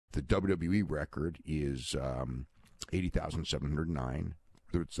the WWE record is 80,709.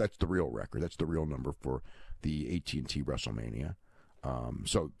 That's the real record. That's the real number for the AT&T WrestleMania.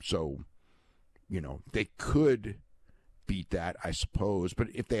 So they could beat that, I suppose. But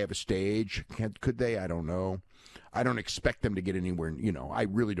if they have a stage, could they? I don't know. I don't expect them to get anywhere. I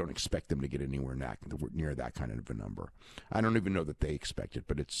really don't expect them to get anywhere near that kind of a number. I don't even know that they expect it.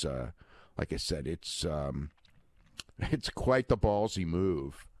 But it's like I said, it's quite the ballsy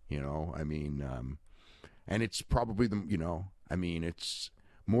move. And it's probably it's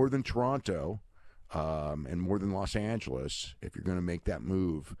more than Toronto and more than Los Angeles. If you're going to make that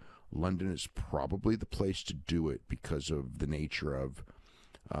move, London is probably the place to do it because of the nature of,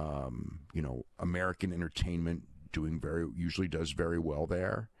 American entertainment usually does very well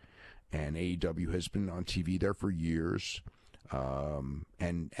there. And AEW has been on TV there for years,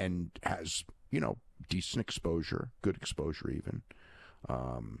 and has, decent exposure, good exposure even.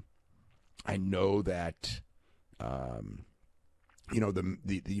 I know that, the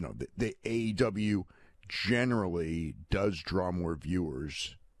AEW generally does draw more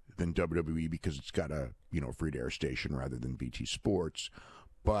viewers than WWE because it's got a free-to-air station rather than BT Sports.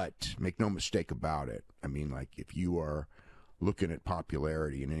 But make no mistake about it. I mean, like, if you are looking at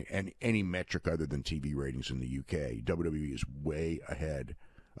popularity and any metric other than TV ratings in the UK, WWE is way ahead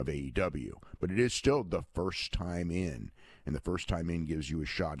of AEW. But it is still the first time in, and the first time in gives you a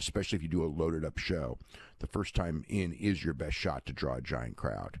shot, especially if you do a loaded-up show. The first time in is your best shot to draw a giant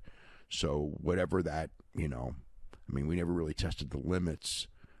crowd. So whatever that, we never really tested the limits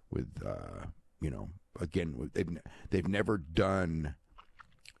with, again, they've never done,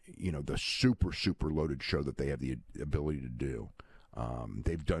 the super loaded show that they have the ability to do.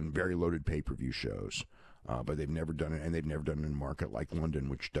 They've done very loaded pay-per-view shows, but they've never done it, and they've never done it in a market like London,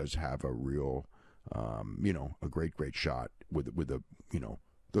 which does have a real, a great shot with a,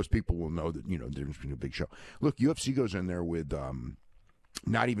 those people will know that, the difference between a big show. Look, UFC goes in there with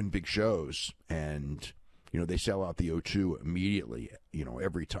not even big shows, and, they sell out the O2 immediately,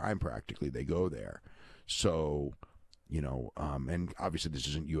 every time practically they go there. So, and obviously this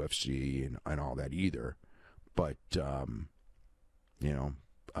isn't UFC and all that either, but,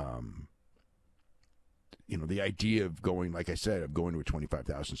 the idea of going, like I said, of going to a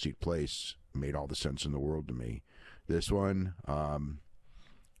 25,000 seat place made all the sense in the world to me. This one,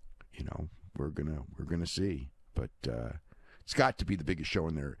 we're gonna see, but it's got to be the biggest show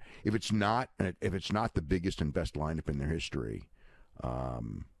in there. If it's not the biggest and best lineup in their history,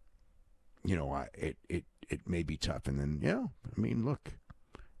 it may be tough. And then, look,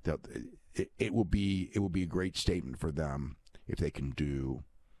 it will be a great statement for them if they can do,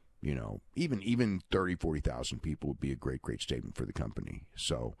 even 30, 40,000 people would be a great statement for the company.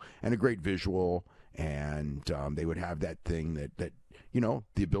 So, and a great visual, and they would have that thing that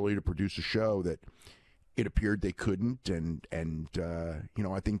the ability to produce a show that it appeared they couldn't, and I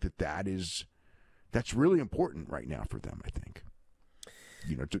think that's really important right now for them. I think,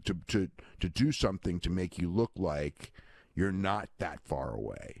 to do something to make you look like you're not that far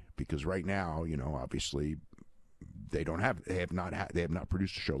away, because right now, obviously they have not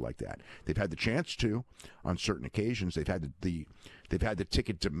produced a show like that. They've had the chance to on certain occasions. They've had the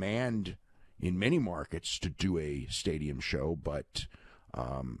ticket demand in many markets to do a stadium show, but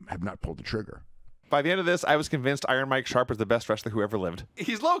have not pulled the trigger. By the end of this, I was convinced Iron Mike Sharp is the best wrestler who ever lived.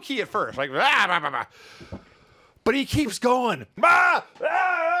 He's low-key at first, like, but he keeps going. He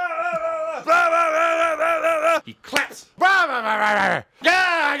claps. Yeah,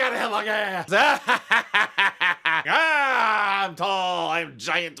 I got a headlock ass. I'm tall. I'm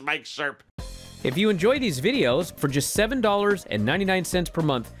giant Mike Sharp. If you enjoy these videos, for just $7.99 per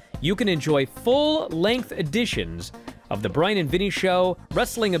month, you can enjoy full-length editions of The Bryan and Vinny Show,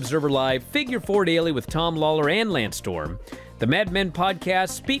 Wrestling Observer Live, Figure 4 Daily with Tom Lawler and Lance Storm, the Mad Men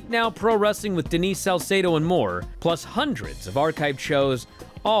Podcast, Speak Now Pro Wrestling with Denise Salcedo, and more, plus hundreds of archived shows,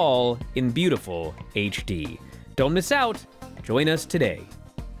 all in beautiful HD. Don't miss out. Join us today.